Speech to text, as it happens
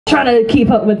trying to keep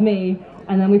up with me,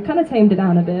 and then we've kind of tamed it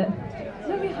down a bit.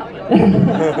 No, we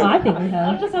haven't. I think we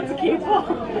have. I've just had to keep up.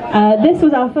 This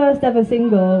was our first ever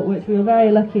single, which we were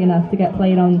very lucky enough to get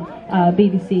played on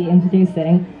BBC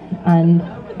Introducing, and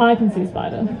I can see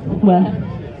Spider. well,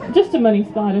 Just a money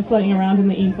spider floating around in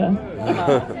the ether.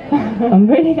 I'm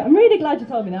really glad you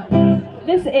told me that.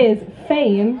 This is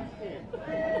Fame,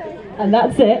 and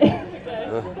that's it.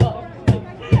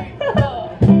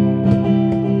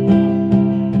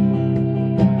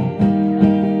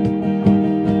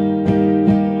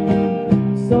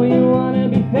 So you wanna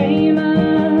be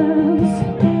famous?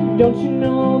 Don't you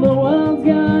know the world's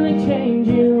gonna change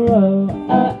you? Oh,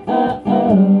 oh, oh,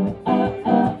 oh, oh,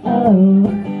 oh, oh.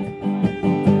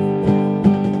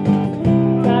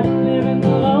 Tired of living the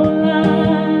low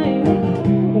life,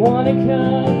 wanna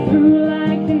cut through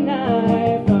like a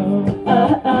knife. Oh,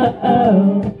 oh, oh,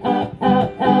 oh, oh, oh,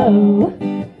 oh.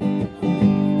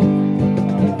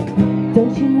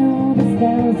 Don't you know there's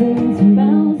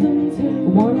thousands who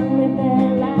wanna live their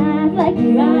life like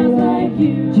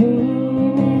you,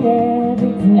 dreaming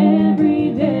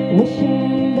every day,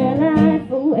 wishing their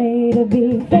life away to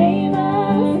be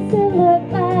famous, to look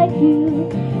like you,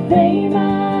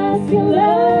 famous, you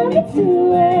love me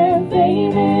too, and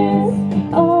famous,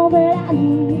 all that I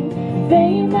need,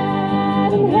 fame,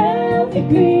 light, and healthy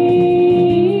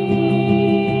green.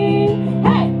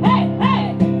 Hey, hey, hey!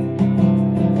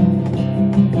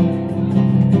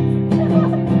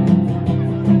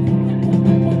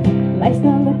 Life's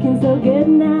not looking so good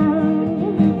now,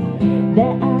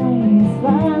 their eyes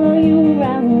follow you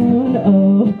around.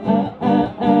 Oh, oh, oh,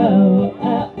 oh,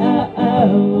 oh, oh,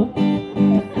 oh.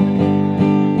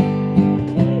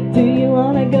 Do you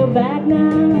wanna go back now?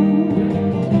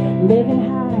 Living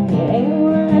high ain't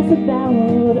what it's about.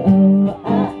 Oh,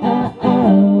 oh, oh,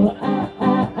 oh, oh,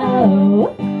 oh,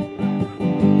 oh.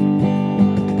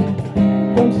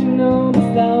 Don't you know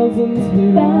there's thousands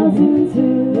who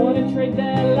wanna trade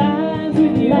their lives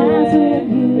with you, they're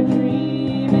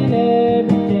dreaming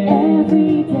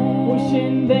every day,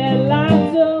 wishing their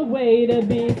lives away to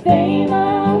be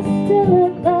famous, to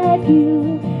look like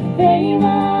you,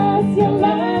 famous, you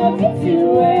love me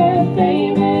too, and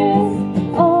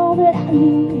famous, all that I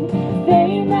need,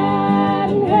 fame, light,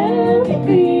 and healthy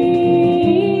green.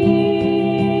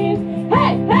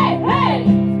 Hey, hey, hey!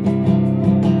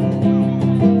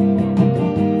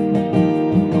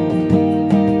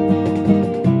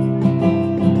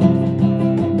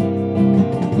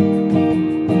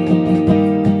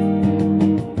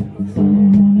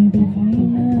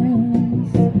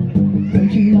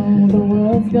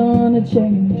 Gonna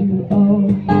change you, oh,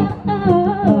 oh, oh,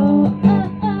 oh,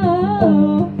 oh,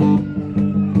 oh.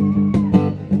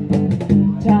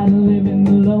 Tired of living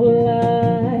the low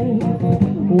life,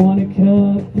 wanna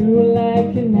cut through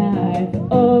like a knife,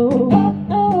 oh, oh,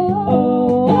 oh,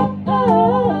 oh,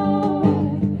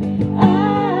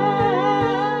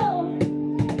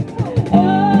 oh,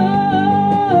 oh,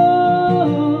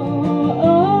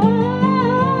 oh,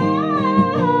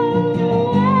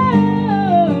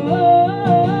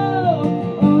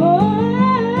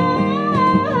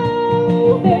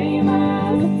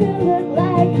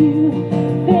 you,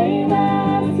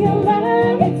 famous, you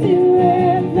love me too,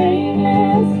 and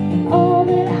famous, all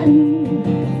that I need,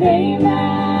 fame,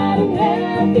 light, and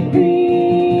healthy green.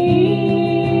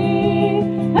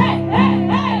 Hey, hey,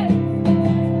 hey!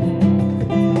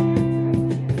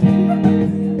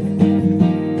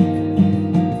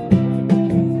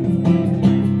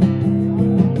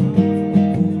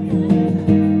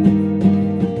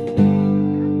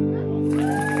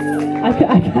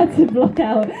 I had to block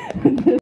out